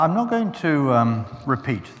I'm not going to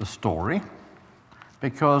repeat the story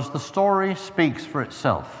because the story speaks for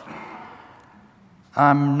itself.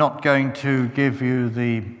 I'm not going to give you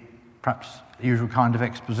the perhaps usual kind of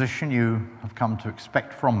exposition you have come to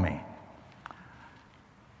expect from me.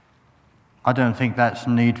 I don't think that's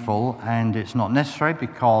needful, and it's not necessary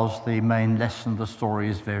because the main lesson of the story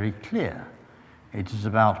is very clear. It is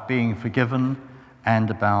about being forgiven and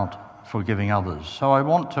about forgiving others. So I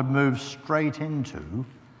want to move straight into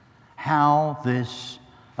how this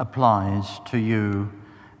applies to you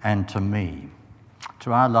and to me,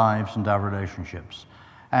 to our lives and our relationships.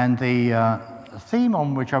 And the theme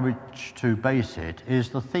on which I wish to base it is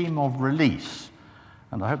the theme of release.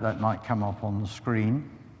 And I hope that might come up on the screen.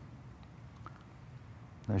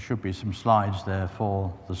 There should be some slides there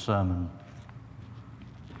for the sermon.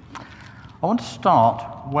 I want to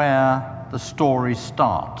start where the story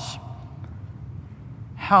starts.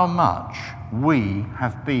 How much we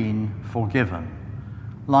have been forgiven,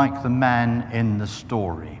 like the man in the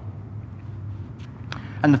story.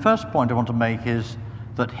 And the first point I want to make is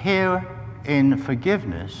that here in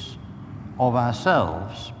forgiveness of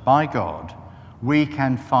ourselves by God, we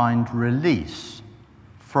can find release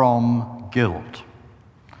from guilt.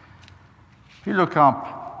 If you look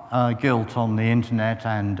up guilt on the internet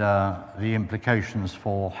and the implications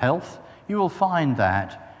for health, you will find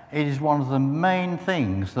that it is one of the main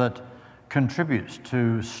things that contributes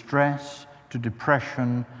to stress, to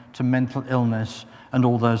depression, to mental illness, and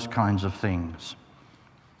all those kinds of things.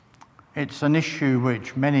 It's an issue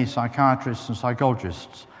which many psychiatrists and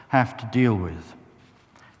psychologists have to deal with.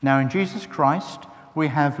 Now, in Jesus Christ, we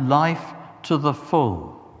have life to the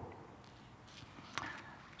full.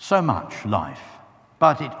 So much life,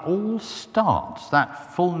 but it all starts,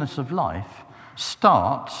 that fullness of life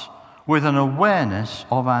starts with an awareness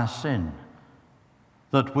of our sin,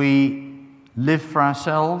 that we live for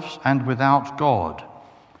ourselves and without God.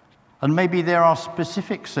 And maybe there are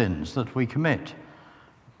specific sins that we commit,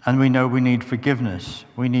 and we know we need forgiveness.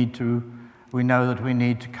 We know that we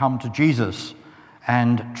need to come to Jesus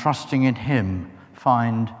and, trusting in him,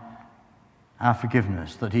 find our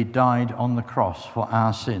forgiveness, that he died on the cross for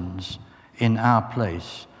our sins in our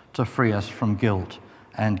place to free us from guilt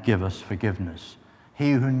and give us forgiveness.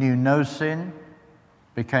 He who knew no sin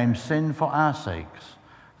became sin for our sakes,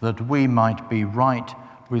 that we might be right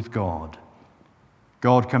with God.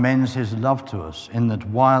 God commends his love to us in that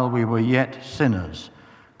while we were yet sinners,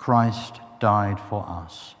 Christ died for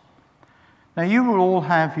us. Now you will all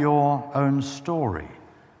have your own story,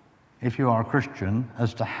 if you are a Christian,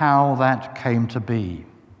 as to how that came to be.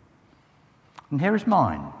 And here is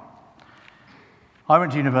mine. I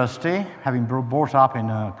went to university, having been brought up in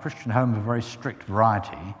a Christian home of a very strict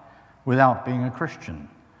variety, without being a Christian.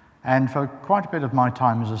 And for quite a bit of my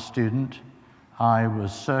time as a student, I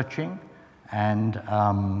was searching and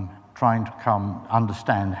trying to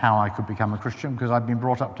understand how I could become a Christian, because I'd been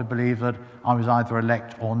brought up to believe that I was either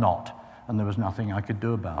elect or not, and there was nothing I could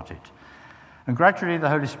do about it. And gradually the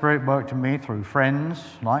Holy Spirit worked in me through friends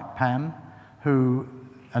like Pam,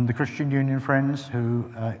 and the Christian Union friends who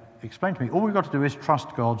explained to me, all we've got to do is trust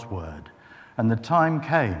God's word. And the time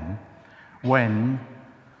came when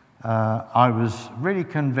I was really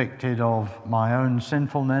convicted of my own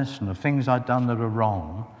sinfulness and of things I'd done that were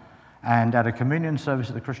wrong. And at a communion service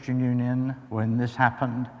at the Christian Union, when this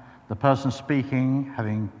happened, the person speaking,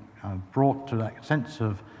 having brought to that sense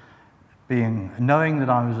of knowing that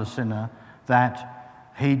I was a sinner,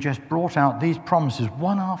 that he just brought out these promises,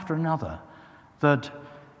 one after another, that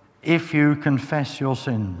if you confess your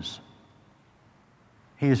sins,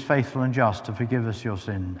 he is faithful and just to forgive us your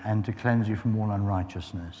sin and to cleanse you from all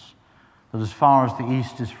unrighteousness. That as far as the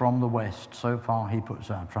east is from the west, so far he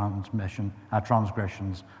puts our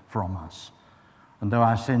transgressions from us. And though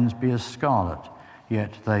our sins be as scarlet,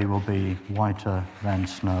 yet they will be whiter than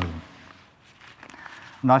snow.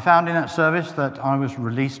 And I found in that service that I was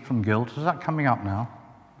released from guilt. Is that coming up now?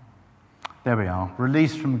 There we are.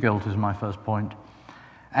 Released from guilt is my first point.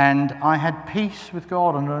 And I had peace with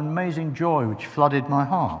God and an amazing joy which flooded my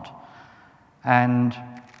heart. And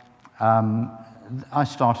I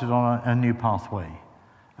started on a new pathway.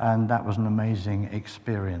 And that was an amazing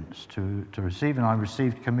experience to receive. And I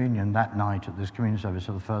received communion that night at this communion service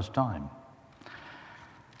for the first time.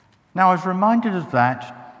 Now, I was reminded of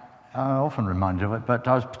that. Often reminded of it, but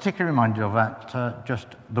I was particularly reminded of that just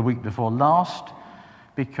the week before last,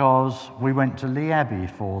 because we went to Lee Abbey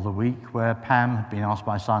for the week where Pam had been asked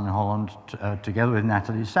by Simon Holland, together with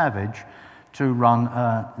Natalie Savage, to run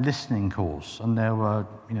a listening course. And there were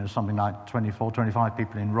something like 24, 25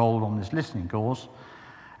 people enrolled on this listening course,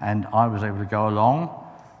 and I was able to go along.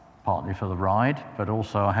 partly for the ride, but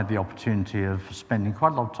also I had the opportunity of spending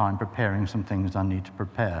quite a lot of time preparing some things I need to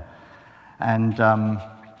prepare. And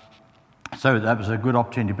so that was a good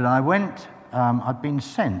opportunity. But I went, I'd been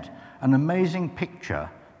sent an amazing picture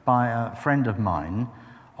by a friend of mine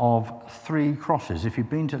of 3 crosses. If you've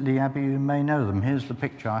been to Lee Abbey, you may know them. Here's the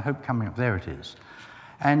picture, I hope coming up, there it is.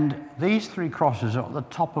 And these 3 crosses are at the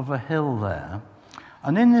top of a hill there.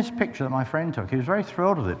 And in this picture that my friend took, he was very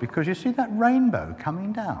thrilled with it because you see that rainbow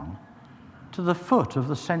coming down to the foot of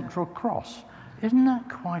the central cross. Isn't that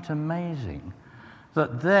quite amazing?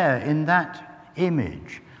 That there, in that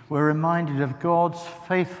image, we're reminded of God's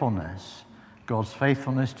faithfulness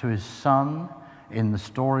to his Son in the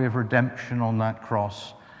story of redemption on that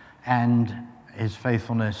cross, and his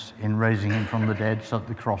faithfulness in raising him from the dead so that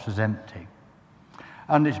the cross is empty.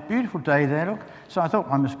 And it's a beautiful day there, look. So I thought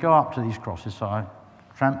I must go up to these crosses, so I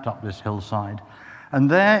tramped up this hillside. And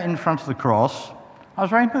there in front of the cross, I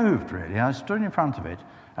was very moved, really. I stood in front of it,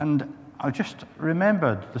 and I just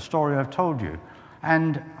remembered the story I've told you.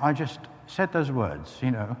 And I just said those words,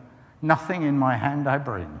 nothing in my hand I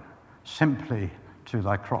bring, simply to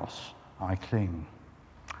thy cross I cling.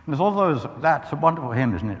 And that's a wonderful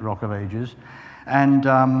hymn, isn't it, Rock of Ages? And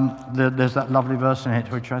there's that lovely verse in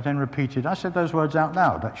it, which I then repeated. I said those words out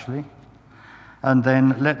loud, actually. And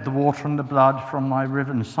then, let the water and the blood from my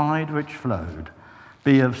riven side which flowed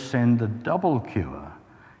be of sin the double cure,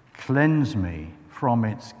 cleanse me from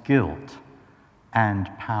its guilt and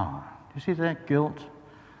power. Do you see that? Guilt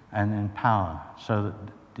and then power, so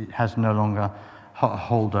that it has no longer a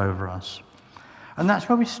hold over us. And that's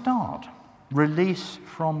where we start. Release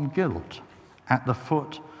from guilt at the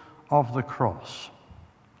foot of the cross.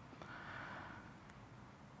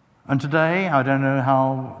 And today, I don't know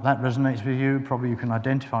how that resonates with you. Probably you can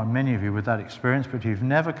identify many of you with that experience, but if you've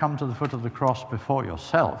never come to the foot of the cross before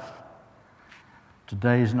yourself,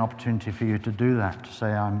 today is an opportunity for you to do that, to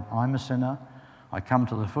say, I'm a sinner, I come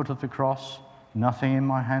to the foot of the cross, nothing in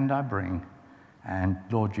my hand I bring, and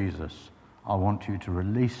Lord Jesus, I want you to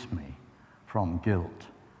release me from guilt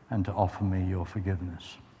and to offer me your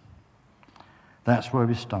forgiveness. That's where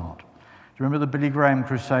we start. Do you remember the Billy Graham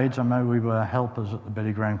Crusades? I know we were helpers at the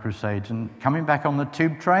Billy Graham Crusades, and coming back on the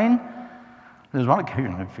tube train, there's one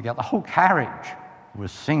occasion, I forget, the whole carriage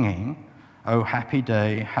was singing, "Oh, happy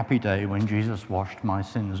day when Jesus washed my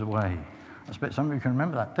sins away." I expect some of you can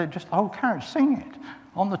remember that. They just the whole carriage singing it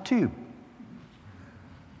on the tube.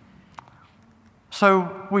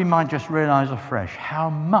 So we might just realize afresh how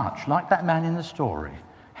much, like that man in the story,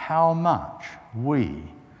 how much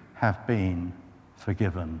we have been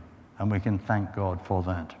forgiven, and we can thank God for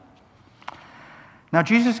that. Now,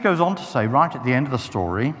 Jesus goes on to say, right at the end of the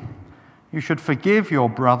story, you should forgive your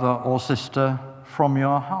brother or sister from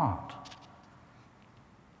your heart.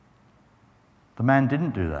 The man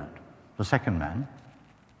didn't do that, the second man.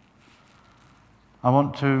 I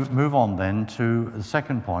want to move on then to the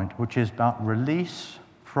second point, which is about release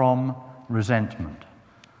from resentment.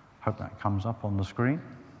 Hope that comes up on the screen.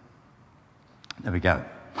 There we go.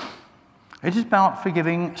 It is about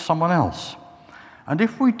forgiving someone else. And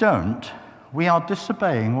if we don't, we are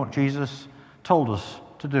disobeying what Jesus told us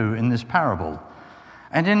to do in this parable.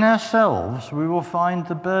 And in ourselves, we will find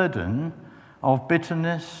the burden of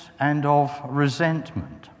bitterness and of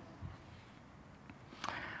resentment.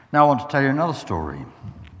 Now I want to tell you another story.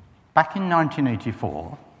 Back in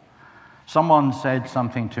 1984, someone said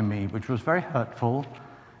something to me which was very hurtful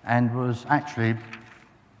and was actually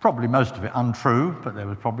probably most of it untrue, but there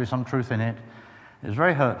was probably some truth in it. It was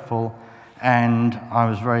very hurtful, and I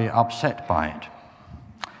was very upset by it.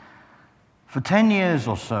 For 10 years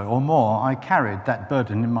or so, or more, I carried that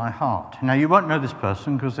burden in my heart. Now, you won't know this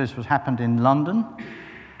person because this happened in London,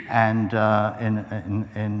 and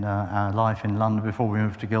in our life in London before we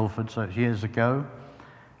moved to Guildford, so it's years ago.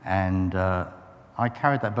 And I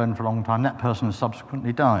carried that burden for a long time. That person has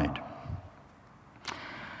subsequently died.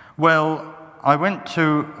 Well, I went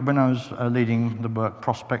to, when I was leading the work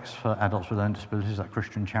Prospects for Adults with Learning Disabilities, that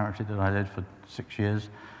Christian charity that I led for 6 years.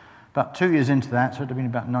 About 2 years into that, so it would have been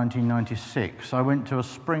about 1996, I went to a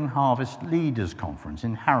Spring Harvest Leaders Conference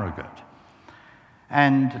in Harrogate.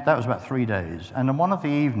 And that was about 3 days. And on one of the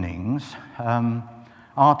evenings,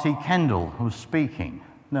 R.T. Kendall was speaking.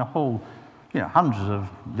 There were hundreds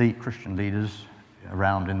of Christian leaders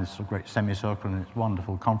around in this great semicircle in this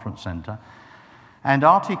wonderful conference centre. And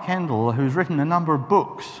R.T. Kendall, who's written a number of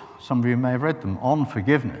books, some of you may have read them, on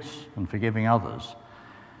forgiveness and forgiving others,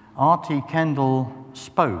 R.T. Kendall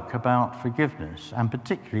spoke about forgiveness, and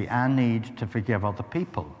particularly our need to forgive other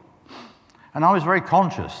people. And I was very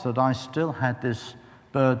conscious that I still had this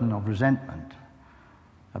burden of resentment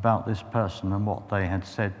about this person and what they had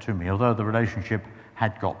said to me, although the relationship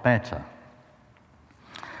had got better.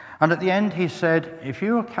 And at the end he said, if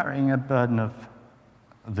you are carrying a burden of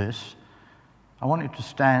this, I want you to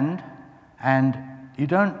stand, and you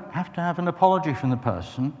don't have to have an apology from the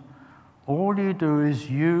person. All you do is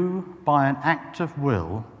you, by an act of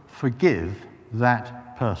will, forgive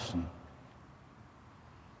that person.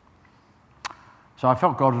 So I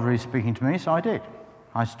felt God was really speaking to me, so I did.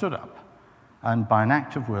 I stood up and by an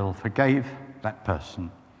act of will forgave that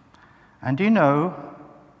person. And do you know,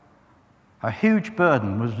 a huge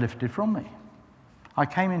burden was lifted from me. I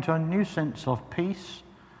came into a new sense of peace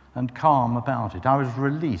and calm about it. I was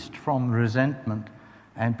released from resentment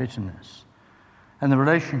and bitterness. And the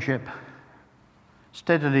relationship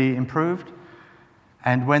steadily improved.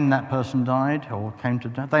 And when that person died or came to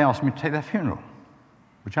die, they asked me to take their funeral,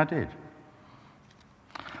 which I did.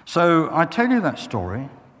 So I tell you that story.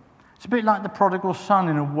 It's a bit like the prodigal son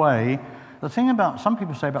in a way. The thing about, some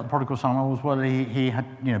people say about the prodigal son, well, he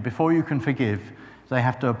had, before you can forgive, they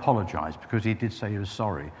have to apologize because he did say he was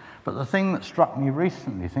sorry. But the thing that struck me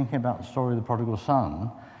recently, thinking about the story of the prodigal son,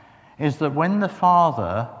 is that when the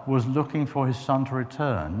father was looking for his son to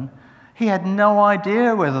return, he had no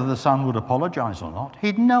idea whether the son would apologize or not. He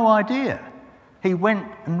had no idea. He went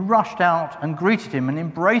and rushed out and greeted him and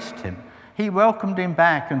embraced him. He welcomed him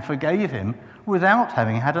back and forgave him without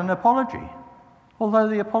having had an apology, although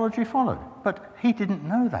the apology followed. But he didn't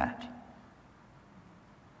know that.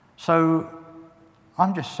 So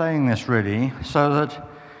I'm just saying this really so that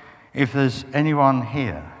if there's anyone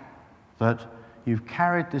here that you've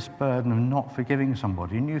carried this burden of not forgiving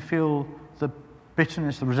somebody and you feel the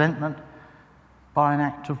bitterness, the resentment, by an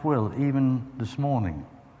act of will, even this morning,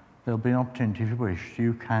 there'll be an opportunity if you wish,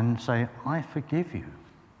 you can say, I forgive you.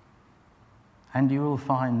 And you will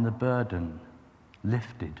find the burden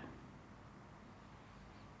lifted.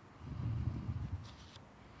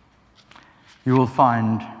 You will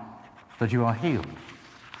find that you are healed,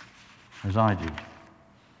 as I did.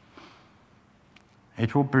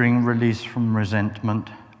 It will bring release from resentment,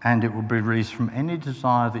 and it will be released from any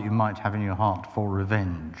desire that you might have in your heart for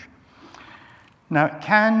revenge. Now, it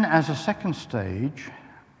can, as a second stage,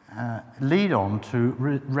 lead on to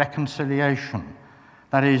reconciliation.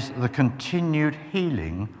 That is, the continued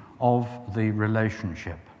healing of the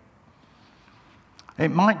relationship. It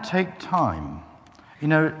might take time.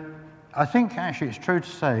 I think actually it's true to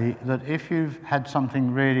say that if you've had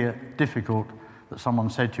something really difficult that someone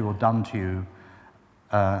said to you or done to you,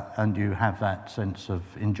 and you have that sense of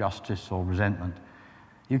injustice or resentment,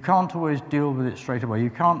 you can't always deal with it straight away. You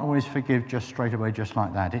can't always forgive just straight away, just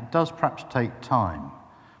like that. It does perhaps take time,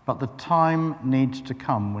 but the time needs to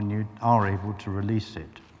come when you are able to release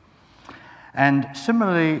it. And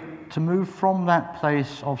similarly, to move from that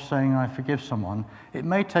place of saying, I forgive someone, it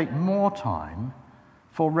may take more time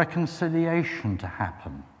for reconciliation to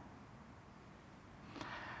happen.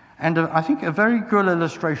 And I think a very good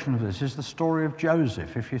illustration of this is the story of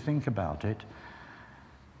Joseph, if you think about it.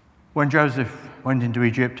 When Joseph went into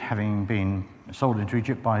Egypt, having been sold into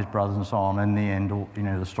Egypt by his brothers and so on, in the end,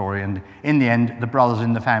 the story, and in the end, the brothers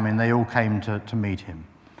in the famine, they all came to meet him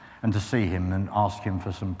and to see him and ask him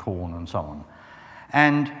for some corn and so on.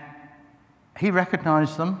 And he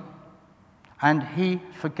recognized them and he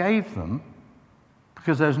forgave them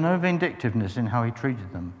because there was no vindictiveness in how he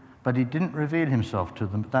treated them. But he didn't reveal himself to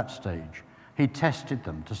them at that stage. He tested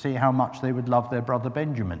them to see how much they would love their brother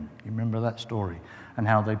Benjamin. You remember that story? And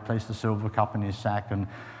how they placed the silver cup in his sack and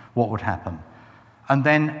what would happen. And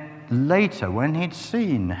then later, when he'd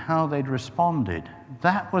seen how they'd responded,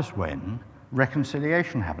 that was when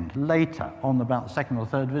reconciliation happened. Later, on about the second or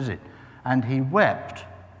third visit. And he wept.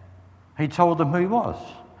 He told them who he was.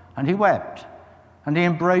 And he wept. And he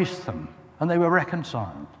embraced them. And they were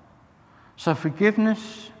reconciled. So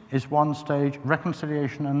forgiveness is one stage,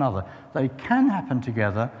 reconciliation another. They can happen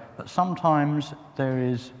together, but sometimes there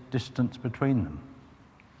is distance between them.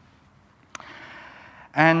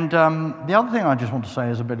 And the other thing I just want to say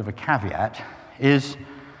as a bit of a caveat is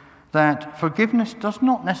that forgiveness does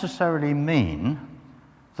not necessarily mean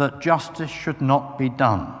that justice should not be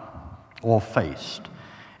done or faced.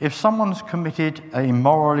 If someone's committed a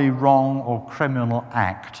morally wrong or criminal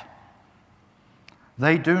act,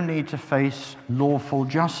 they do need to face lawful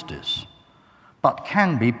justice, but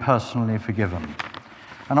can be personally forgiven.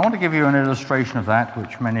 And I want to give you an illustration of that,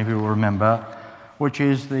 which many of you will remember, which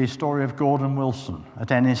is the story of Gordon Wilson at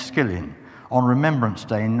Enniskillen on Remembrance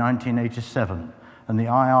Day in 1987. And the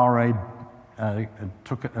IRA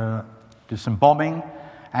did some bombing,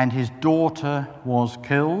 and his daughter was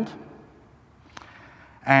killed.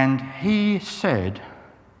 And he said,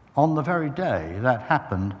 On the very day that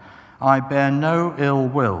happened, I bear no ill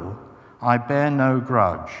will, I bear no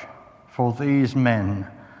grudge. For these men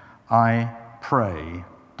I pray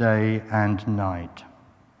day and night.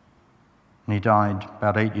 And he died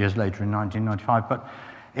about 8 years later in 1995, but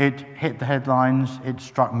it hit the headlines. It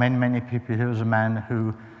struck many, many people. He was a man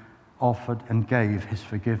who offered and gave his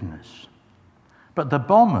forgiveness. But the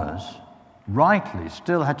bombers, rightly,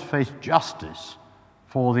 still had to face justice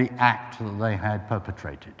for the act that they had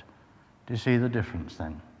perpetrated. Do you see the difference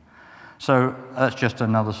then? So that's just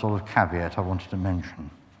another sort of caveat I wanted to mention.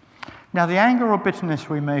 Now, the anger or bitterness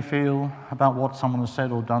we may feel about what someone has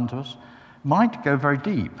said or done to us might go very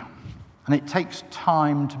deep, and it takes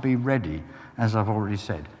time to be ready, as I've already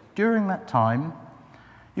said. During that time,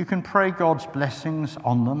 you can pray God's blessings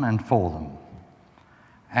on them and for them,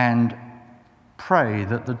 and pray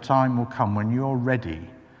that the time will come when you're ready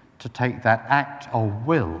to take that act of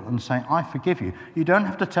will and say, I forgive you. You don't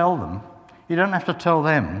have to tell them. You don't have to tell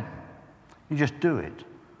them. You just do it,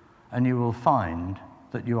 and you will find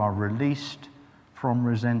that you are released from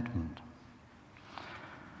resentment.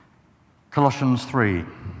 Colossians 3,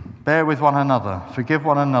 bear with one another, forgive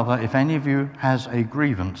one another if any of you has a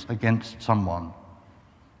grievance against someone.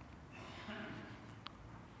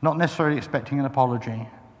 Not necessarily expecting an apology,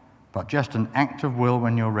 but just an act of will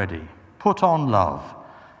when you're ready. Put on love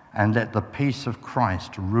and let the peace of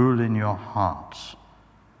Christ rule in your hearts,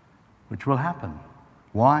 which will happen.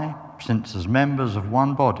 Why? Since as members of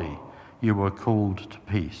one body, you were called to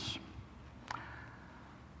peace.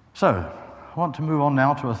 So, I want to move on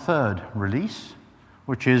now to a third release,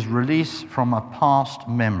 which is release from a past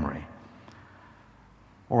memory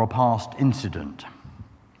or a past incident.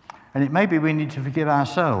 And it may be we need to forgive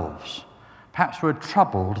ourselves. Perhaps we're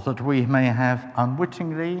troubled that we may have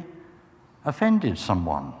unwittingly offended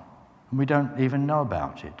someone, and we don't even know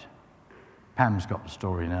about it. Pam's got the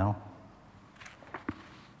story now.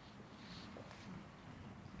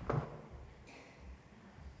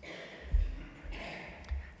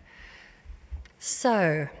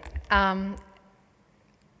 So,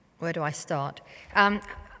 where do I start? I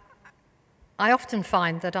often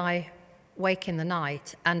find that I wake in the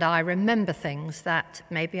night and I remember things that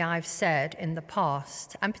maybe I've said in the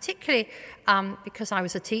past. And particularly because I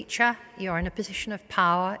was a teacher, you're in a position of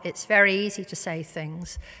power. It's very easy to say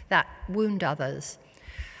things that wound others.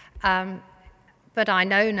 But I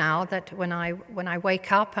know now that when I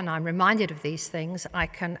wake up and I'm reminded of these things, I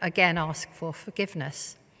can again ask for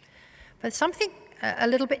forgiveness. But something a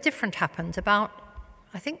little bit different happened about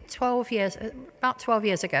 12 years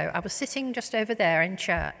ago. I was sitting just over there in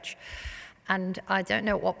church, and I don't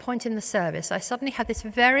know at what point in the service, I suddenly had this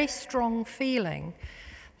very strong feeling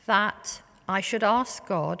that I should ask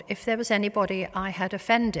God if there was anybody I had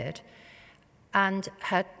offended and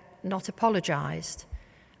had not apologized.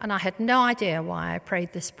 And I had no idea why I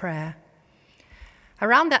prayed this prayer.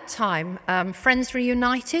 Around that time, Friends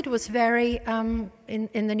Reunited was very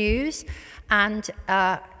in the news, and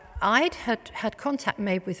I'd had contact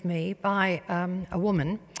made with me by a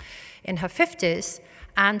woman in her 50s,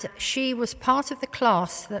 and she was part of the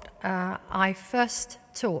class that I first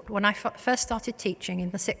taught when I first started teaching in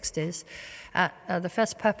the 60s at the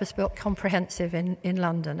first purpose-built comprehensive in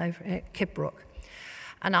London, over at Kidbrooke.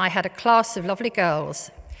 And I had a class of lovely girls.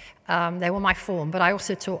 They were my form, but I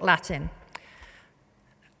also taught Latin.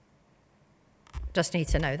 Just need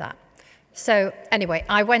to know that. So anyway,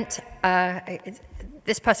 I went,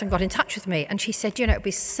 this person got in touch with me and she said, it would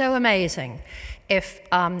be so amazing if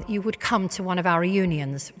you would come to one of our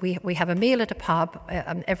reunions. We have a meal at a pub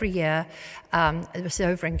every year. It was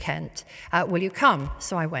over in Kent. Will you come?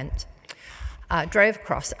 So I went. Drove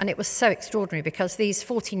across, and it was so extraordinary because these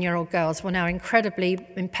 14-year-old girls were now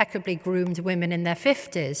impeccably groomed women in their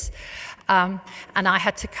 50s. And I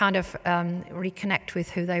had to kind of reconnect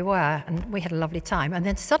with who they were, and we had a lovely time. And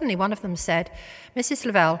then suddenly one of them said, Mrs.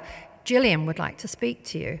 Lavelle, Gillian would like to speak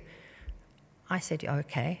to you. I said,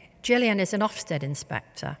 okay. Gillian is an Ofsted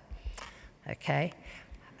inspector. Okay.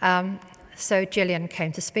 So Gillian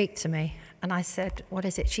came to speak to me, and I said, what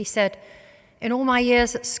is it? She said, in all my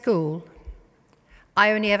years at school,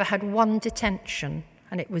 I only ever had one detention,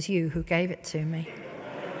 and it was you who gave it to me.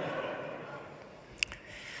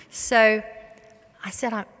 So I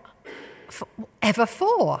said, ever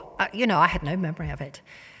for? I had no memory of it.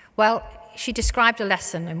 Well, she described a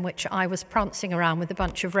lesson in which I was prancing around with a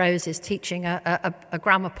bunch of roses teaching a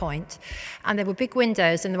grammar point, and there were big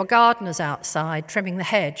windows and there were gardeners outside trimming the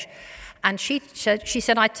hedge. And she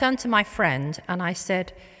said, I turned to my friend and I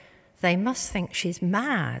said, they must think she's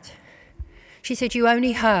mad. She said, you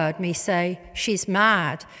only heard me say, she's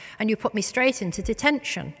mad, and you put me straight into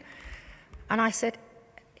detention. And I said,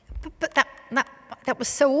 But that was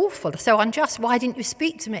so awful, so unjust. Why didn't you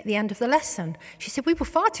speak to me at the end of the lesson? She said, we were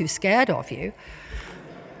far too scared of you.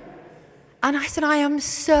 And I said, I am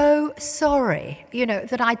so sorry,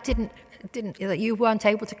 that I didn't that you weren't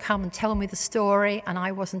able to come and tell me the story and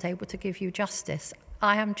I wasn't able to give you justice.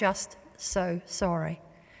 I am just so sorry.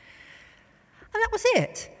 And that was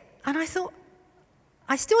it. And I thought,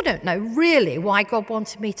 I still don't know really why God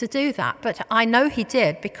wanted me to do that, but I know he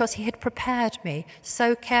did because he had prepared me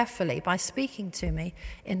so carefully by speaking to me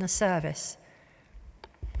in the service.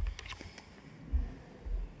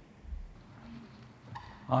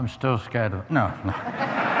 I'm still scared of... No.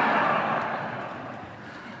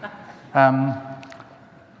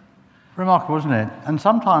 Remarkable, isn't it? And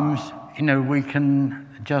sometimes, we can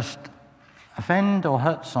just offend or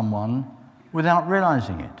hurt someone without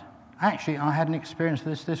realizing it. Actually, I had an experience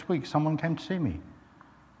of this week. Someone came to see me,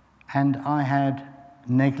 and I had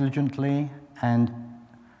negligently and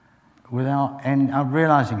without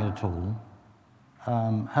realizing it at all,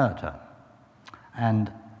 hurt her.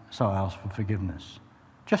 And so I asked for forgiveness.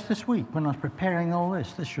 Just this week, when I was preparing all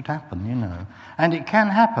this should happen, And it can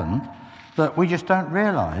happen that we just don't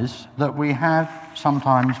realize that we have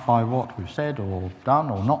sometimes, by what we've said or done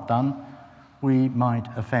or not done, we might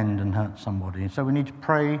offend and hurt somebody. And so we need to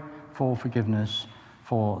pray for forgiveness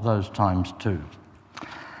for those times too.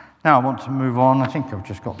 Now I want to move on. I think I've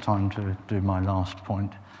just got time to do my last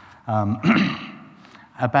point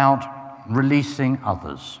about releasing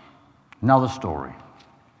others. Another story.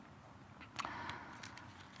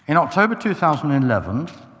 In October 2011,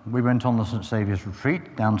 we went on the St. Saviour's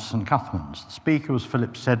retreat down to St. Cuthman's. The speaker was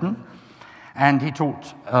Philip Seddon, and he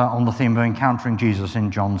talked on the theme of encountering Jesus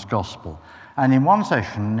in John's Gospel. And in one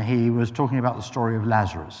session, he was talking about the story of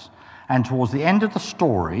Lazarus. And towards the end of the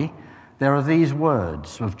story, there are these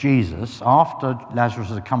words of Jesus, after Lazarus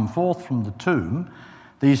had come forth from the tomb,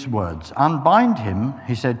 these words, "Unbind him,"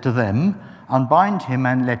 he said to them, "unbind him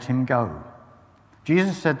and let him go."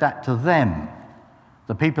 Jesus said that to them,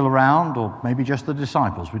 the people around, or maybe just the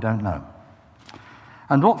disciples, we don't know.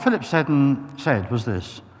 And what Philip Seddon said was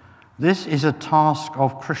this: this is a task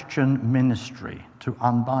of Christian ministry, to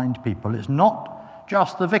unbind people. It's not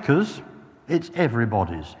just the vicars, it's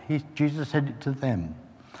everybody's. Jesus said it to them.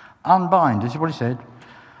 Unbind, this is what he said.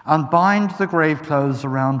 Unbind the grave clothes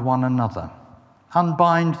around one another.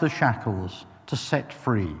 Unbind the shackles to set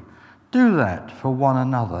free. Do that for one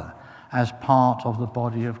another as part of the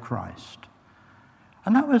body of Christ.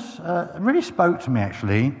 And that was really spoke to me,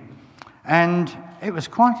 actually. And it was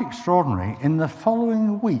quite extraordinary. In the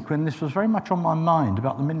following week, when this was very much on my mind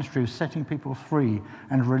about the ministry of setting people free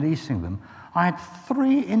and releasing them, I had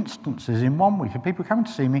 3 instances in 1 week of people coming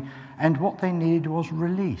to see me, and what they needed was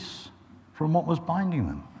release from what was binding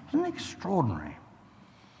them. Isn't it extraordinary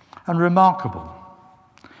and remarkable?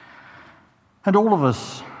 And all of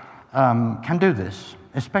us can do this,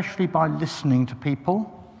 especially by listening to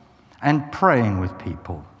people and praying with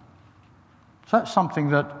people. So that's something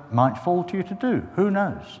that might fall to you to do. Who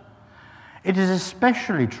knows? It is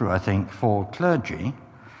especially true, I think, for clergy.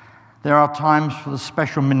 There are times for the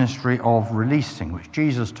special ministry of releasing, which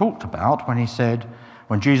Jesus talked about when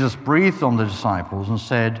Jesus breathed on the disciples and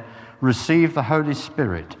said, "Receive the Holy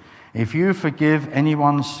Spirit. If you forgive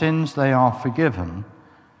anyone's sins, they are forgiven."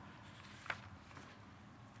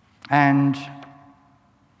 And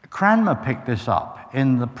Cranmer picked this up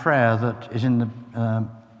in the prayer that is in the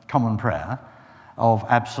common prayer of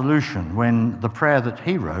absolution, when the prayer that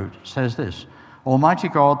he wrote says this: "Almighty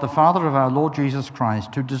God, the Father of our Lord Jesus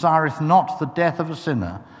Christ, who desireth not the death of a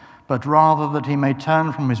sinner, but rather that he may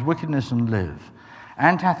turn from his wickedness and live,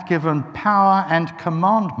 and hath given power and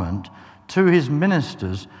commandment to his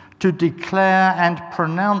ministers to declare and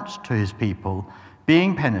pronounce to his people,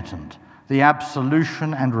 being penitent, the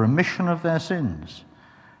absolution and remission of their sins.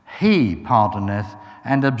 He pardoneth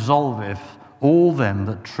and absolveth all them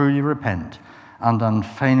that truly repent and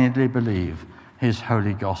unfeignedly believe his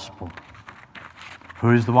holy gospel." Who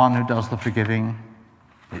is the one who does the forgiving?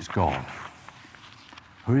 It's God.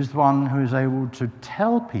 Who is the one who is able to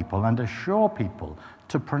tell people and assure people,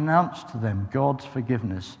 to pronounce to them God's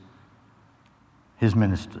forgiveness? His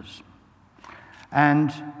ministers. And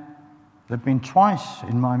there have been twice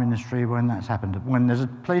in my ministry when that's happened, when there's a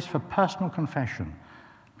place for personal confession.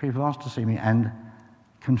 People ask to see me and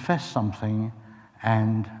confess something,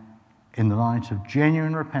 and in the light of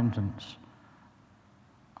genuine repentance,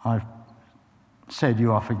 I've said,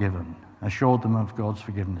 "You are forgiven," assured them of God's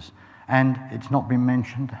forgiveness. And it's not been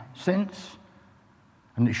mentioned since,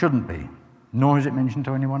 and it shouldn't be, nor is it mentioned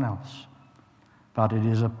to anyone else. But it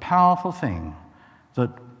is a powerful thing that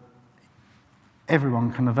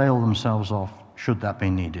everyone can avail themselves of, should that be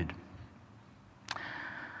needed.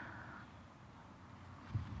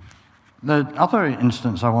 The other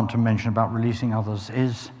instance I want to mention about releasing others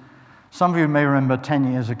is, some of you may remember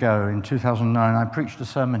 10 years ago, in 2009, I preached a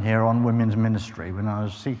sermon here on women's ministry when I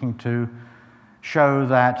was seeking to show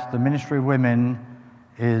that the ministry of women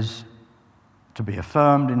is to be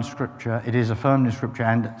affirmed in Scripture. It is affirmed in Scripture,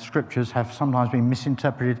 and Scriptures have sometimes been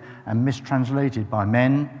misinterpreted and mistranslated by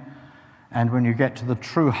men. And when you get to the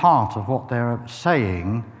true heart of what they're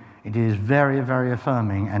saying, it is very, very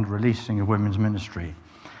affirming and releasing of women's ministry.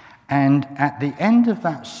 And at the end of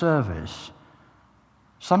that service,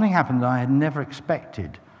 something happened that I had never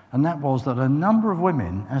expected, and that was that a number of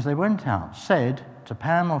women, as they went out, said to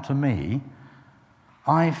Pam or to me,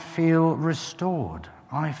 "I feel restored,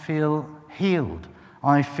 I feel healed,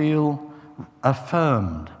 I feel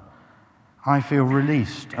affirmed, I feel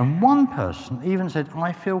released." And one person even said,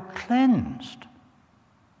 "I feel cleansed."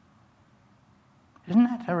 Isn't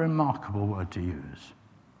that a remarkable word to use?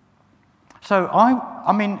 So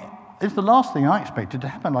I mean, it's the last thing I expected to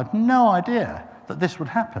happen. I had no idea that this would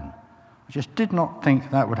happen. I just did not think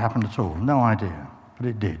that would happen at all. No idea, but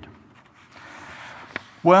it did.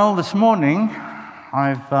 Well, this morning,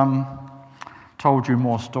 I've told you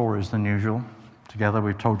more stories than usual. Together,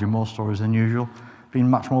 we've told you more stories than usual, been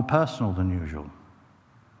much more personal than usual.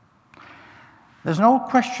 There's an old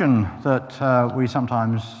question that we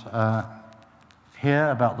sometimes hear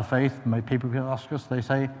about the faith. People ask us, they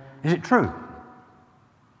say, "Is it true?"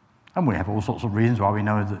 And we have all sorts of reasons why we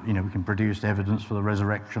know that, we can produce evidence for the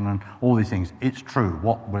resurrection and all these things. It's true,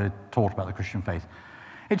 what we're taught about the Christian faith.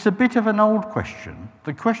 It's a bit of an old question.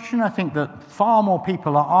 The question I think that far more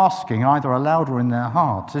people are asking, either aloud or in their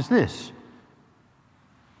hearts, is this: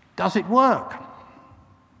 does it work?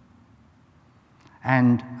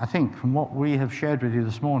 And I think from what we have shared with you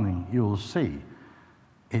this morning, you'll see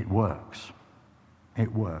it works.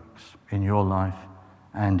 It works in your life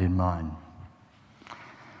and in mine.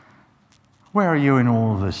 Where are you in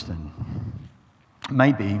all of this then?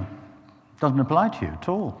 Maybe it doesn't apply to you at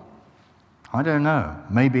all. I don't know.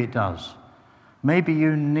 Maybe it does. Maybe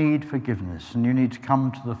you need forgiveness and you need to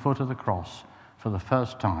come to the foot of the cross for the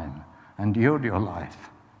first time and yield your life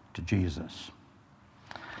to Jesus.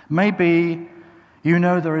 Maybe you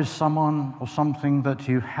know there is someone or something that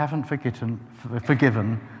you haven't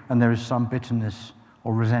forgiven, and there is some bitterness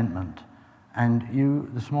or resentment. And you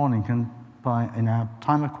this morning can, in our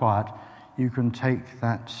time of quiet, you can take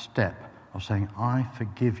that step of saying, "I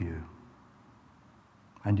forgive you,"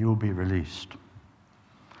 and you'll be released.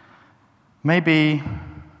 Maybe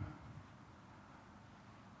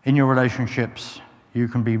in your relationships, you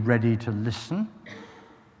can be ready to listen,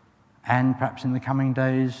 and perhaps in the coming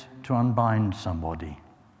days to unbind somebody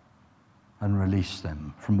and release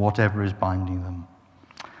them from whatever is binding them.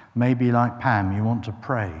 Maybe like Pam, you want to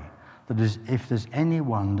pray that if there's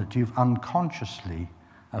anyone that you've unconsciously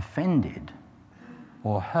offended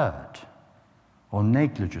or hurt or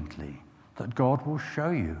negligently, that God will show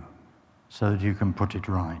you so that you can put it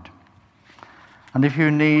right. And if you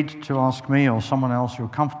need to ask me or someone else you're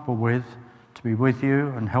comfortable with to be with you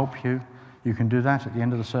and help you, you can do that at the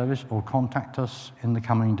end of the service or contact us in the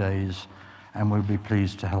coming days and we'll be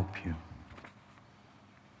pleased to help you.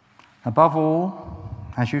 Above all,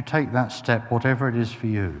 as you take that step, whatever it is for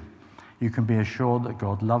you, you can be assured that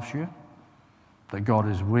God loves you, that God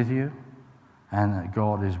is with you, and that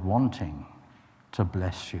God is wanting to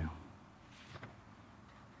bless you.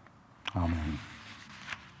 Amen.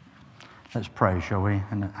 Let's pray, shall we,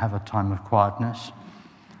 and have a time of quietness.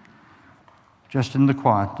 Just in the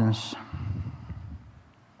quietness.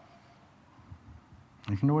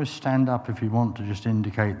 You can always stand up if you want to just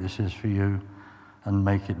indicate this is for you and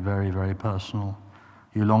make it very, very personal.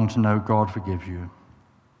 You long to know God forgives you.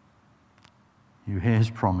 You hear his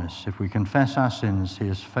promise. If we confess our sins, he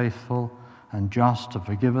is faithful and just to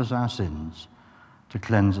forgive us our sins, to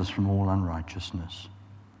cleanse us from all unrighteousness.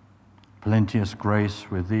 Plenteous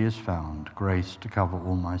grace with thee is found, grace to cover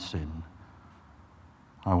all my sin.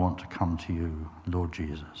 I want to come to you, Lord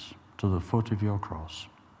Jesus, to the foot of your cross.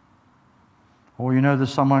 Or you know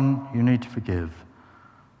there's someone you need to forgive.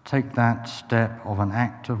 Take that step of an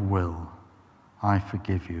act of will. I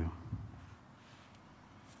forgive you.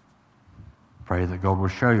 Pray that God will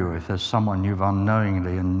show you if there's someone you've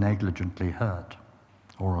unknowingly and negligently hurt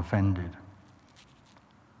or offended.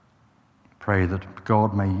 Pray that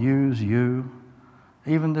God may use you,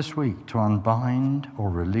 even this week, to unbind or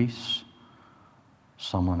release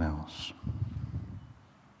someone else.